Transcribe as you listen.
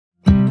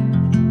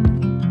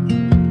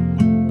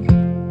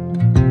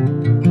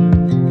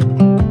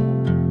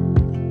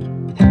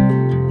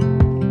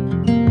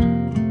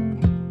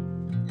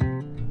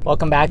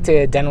Welcome back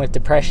to Done with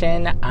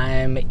Depression.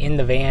 I'm in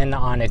the van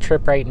on a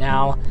trip right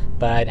now,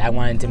 but I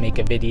wanted to make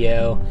a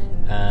video.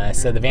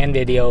 So the van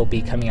video will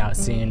be coming out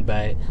soon,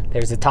 but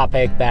there's a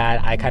topic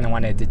that I kind of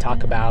wanted to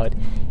talk about,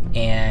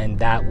 and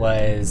that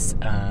was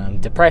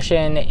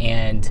depression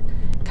and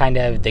kind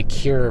of the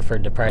cure for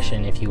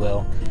depression, if you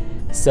will.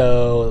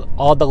 So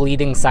all the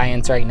leading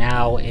science right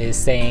now is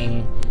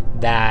saying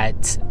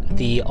that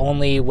the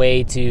only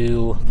way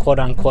to quote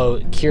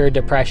unquote cure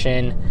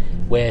depression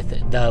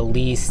with the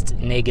least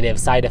negative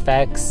side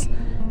effects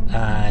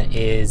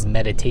is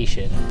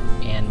meditation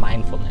and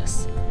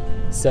mindfulness.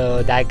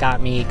 So that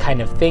got me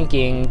kind of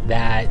thinking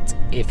that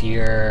if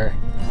you're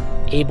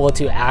able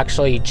to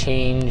actually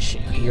change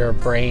your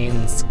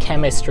brain's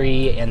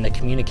chemistry and the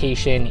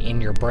communication in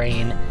your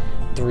brain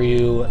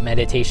through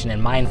meditation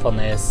and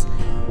mindfulness,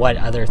 what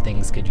other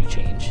things could you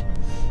change?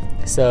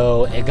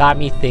 So it got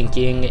me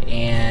thinking,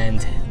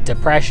 and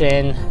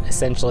depression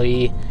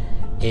essentially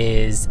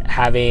is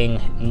having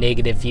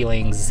negative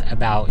feelings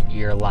about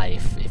your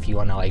life. If you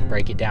want to like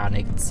break it down,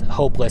 it's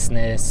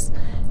hopelessness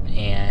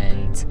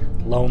and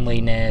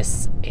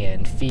loneliness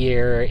and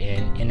fear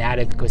and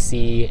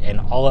inadequacy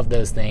and all of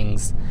those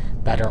things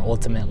that are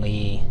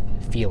ultimately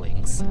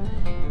feelings.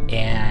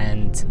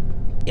 And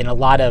in a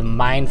lot of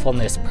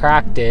mindfulness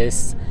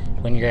practice,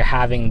 when you're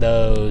having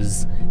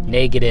those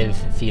negative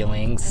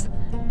feelings,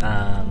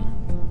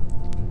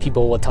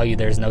 people will tell you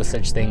there's no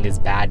such thing as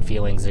bad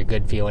feelings or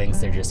good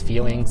feelings, they're just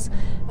feelings.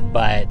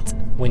 But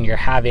when you're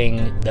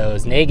having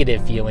those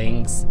negative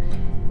feelings,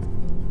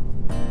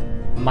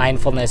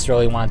 mindfulness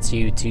really wants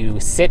you to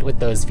sit with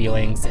those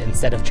feelings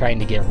instead of trying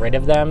to get rid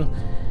of them,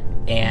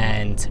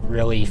 and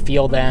really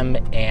feel them,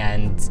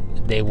 and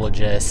they will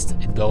just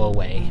go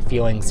away.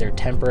 Feelings are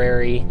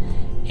temporary,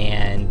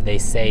 and they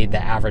say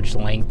the average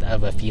length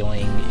of a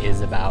feeling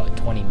is about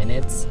 20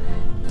 minutes.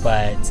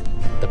 But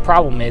the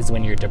problem is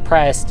when you're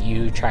depressed,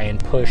 you try and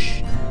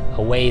push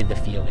away the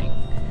feeling.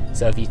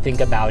 So if you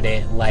think about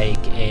it like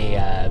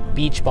a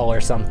beach ball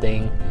or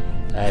something,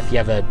 if you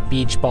have a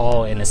beach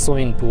ball in a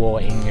swimming pool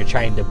and you're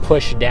trying to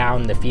push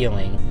down the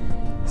feeling,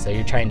 so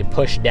you're trying to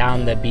push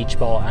down the beach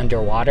ball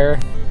underwater,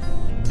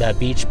 the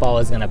beach ball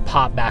is going to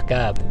pop back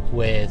up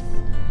with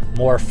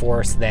more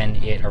force than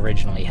it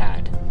originally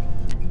had.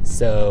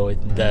 So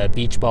the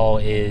beach ball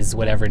is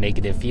whatever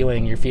negative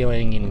feeling you're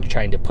feeling, and you're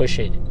trying to push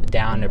it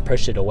down or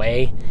push it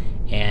away,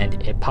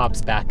 and it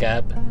pops back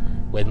up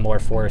with more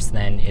force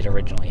than it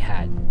originally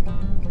had.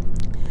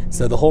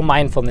 So the whole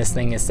mindfulness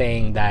thing is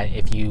saying that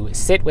if you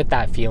sit with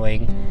that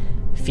feeling,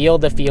 feel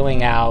the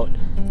feeling out,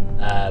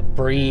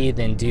 breathe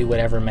and do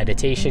whatever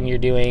meditation you're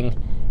doing,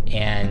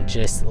 and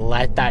just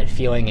let that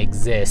feeling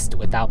exist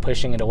without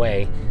pushing it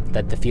away,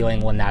 that the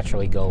feeling will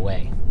naturally go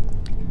away.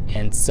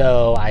 And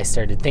so I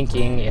started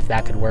thinking, if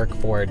that could work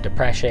for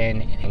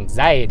depression and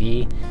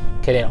anxiety,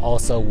 could it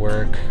also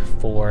work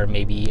for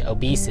maybe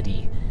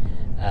obesity?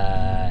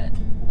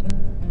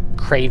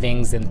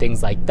 Cravings and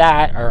things like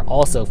that are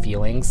also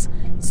feelings.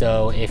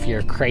 So if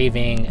you're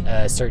craving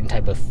a certain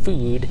type of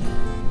food,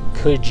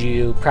 could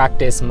you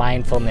practice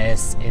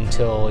mindfulness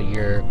until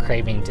your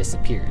craving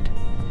disappeared?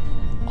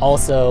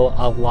 Also,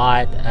 a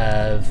lot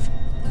of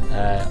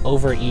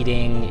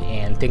overeating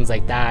and things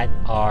like that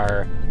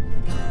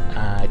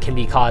can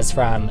be caused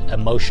from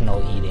emotional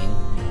eating.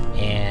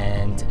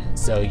 And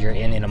so you're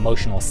in an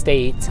emotional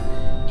state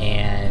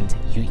and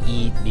you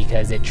eat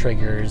because it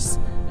triggers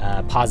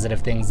positive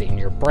things in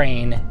your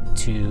brain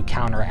to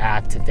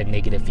counteract the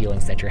negative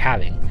feelings that you're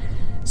having.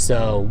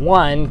 So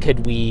one,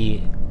 could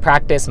we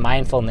practice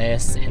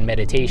mindfulness and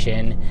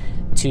meditation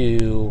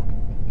to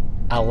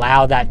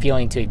allow that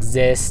feeling to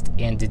exist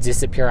and to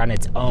disappear on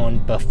its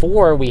own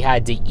before we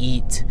had to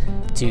eat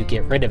to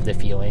get rid of the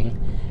feeling?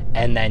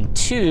 And then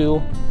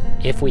two,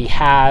 if we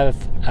have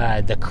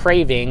the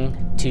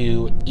craving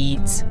to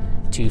eat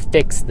to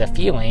fix the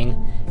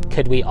feeling,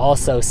 could we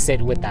also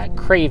sit with that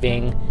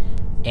craving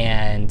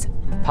and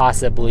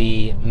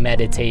possibly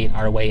meditate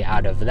our way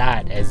out of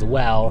that as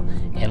well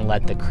and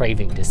let the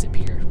craving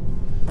disappear?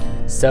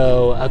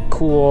 So a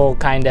cool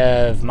kind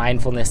of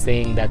mindfulness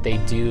thing that they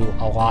do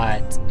a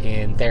lot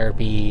in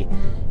therapy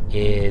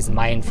is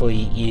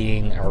mindfully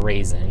eating a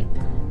raisin.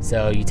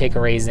 So you take a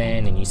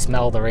raisin and you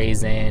smell the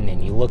raisin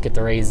and you look at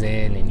the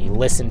raisin and you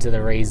listen to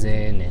the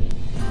raisin and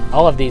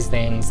all of these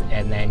things,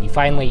 and then you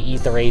finally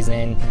eat the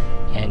raisin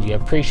and you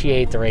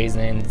appreciate the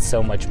raisin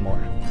so much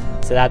more.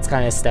 So that's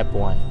kind of step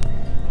one.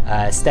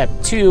 Step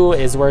two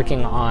is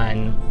working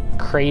on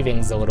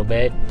cravings a little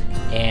bit.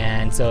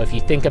 And so if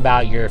you think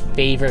about your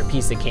favorite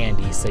piece of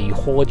candy, so you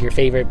hold your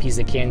favorite piece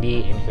of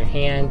candy in your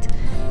hand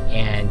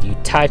and you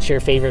touch your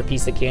favorite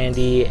piece of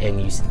candy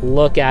and you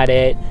look at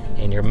it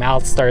and your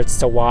mouth starts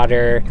to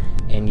water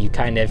and you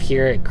kind of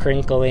hear it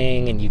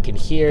crinkling and you can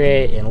hear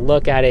it and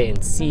look at it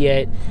and see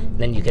it. And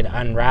then you can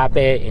unwrap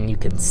it and you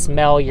can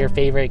smell your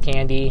favorite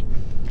candy,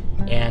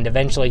 and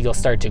eventually you'll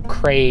start to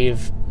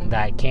crave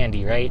that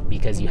candy, right?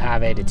 Because you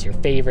have it, it's your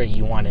favorite,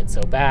 you want it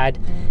so bad.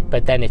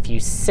 But then if you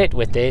sit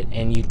with it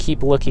and you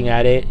keep looking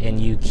at it and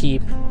you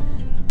keep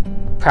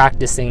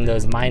practicing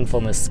those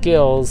mindfulness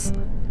skills,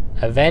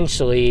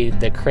 eventually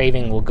the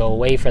craving will go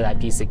away for that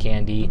piece of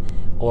candy,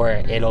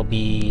 or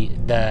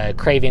the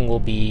craving will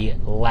be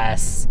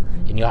less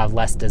and you'll have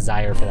less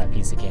desire for that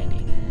piece of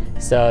candy.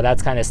 So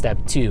that's kind of step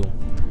 2.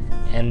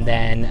 And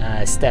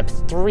then step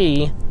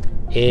 3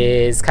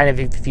 is kind of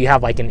if you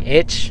have like an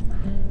itch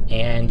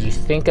and you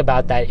think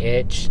about that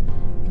itch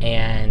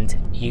and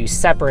you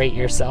separate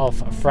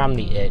yourself from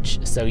the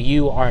itch. So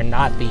you are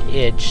not the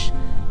itch,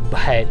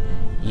 but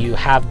you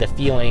have the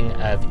feeling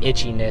of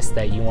itchiness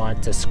that you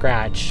want to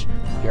scratch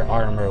your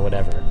arm or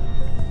whatever.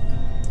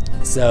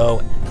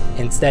 So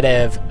instead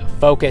of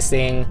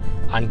focusing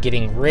on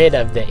getting rid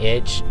of the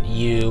itch,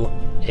 you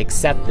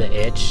accept the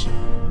itch,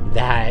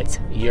 that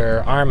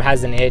your arm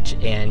has an itch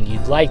and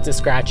you'd like to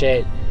scratch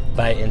it,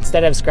 but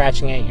instead of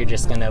scratching it, you're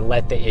just gonna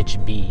let the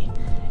itch be,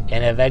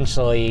 and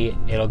eventually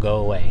it'll go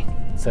away.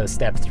 So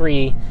step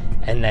 3.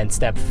 And then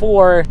step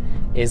 4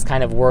 is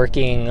kind of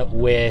working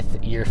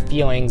with your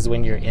feelings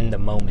when you're in the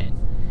moment.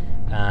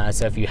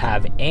 So if you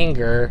have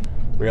anger,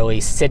 really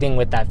sitting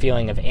with that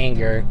feeling of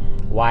anger.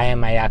 Why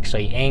am I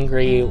actually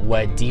angry?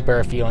 What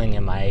deeper feeling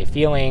am I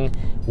feeling?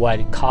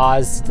 What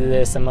caused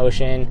this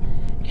emotion?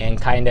 And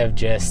kind of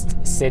just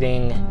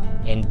sitting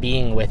and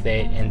being with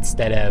it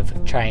instead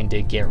of trying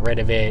to get rid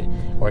of it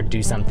or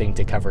do something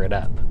to cover it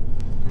up.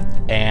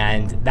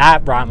 And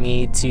that brought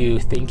me to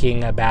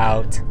thinking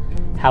about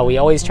how we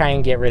always try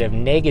and get rid of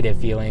negative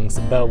feelings,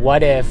 but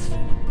what if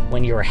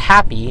when you were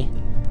happy,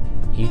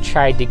 you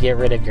tried to get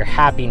rid of your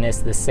happiness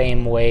the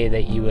same way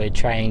that you would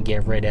try and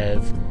get rid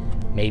of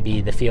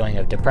maybe the feeling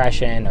of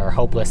depression or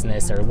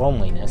hopelessness or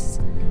loneliness?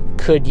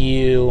 Could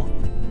you,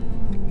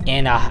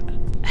 in a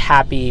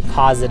happy,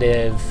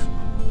 positive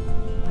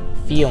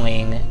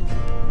feeling,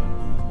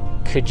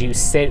 could you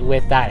sit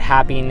with that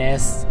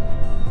happiness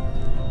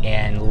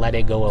and let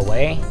it go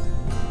away?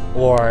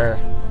 Or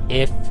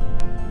if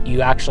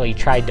you actually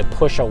tried to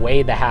push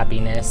away the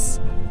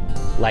happiness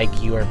like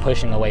you were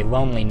pushing away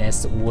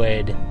loneliness,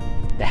 would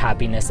the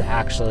happiness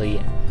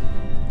actually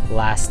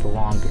last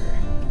longer?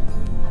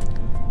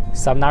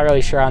 So I'm not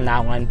really sure on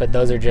that one, but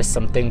those are just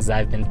some things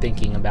I've been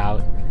thinking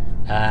about.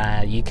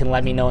 You can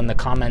let me know in the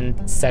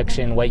comment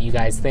section what you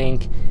guys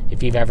think,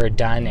 if you've ever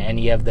done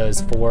any of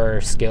those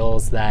 4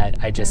 skills that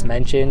I just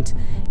mentioned,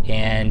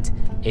 and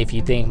if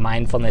you think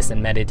mindfulness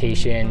and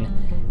meditation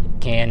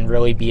can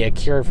really be a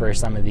cure for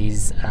some of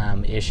these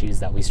issues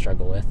that we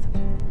struggle with.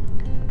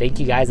 Thank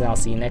you guys, and I'll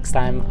see you next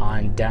time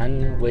on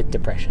Done with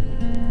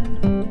Depression.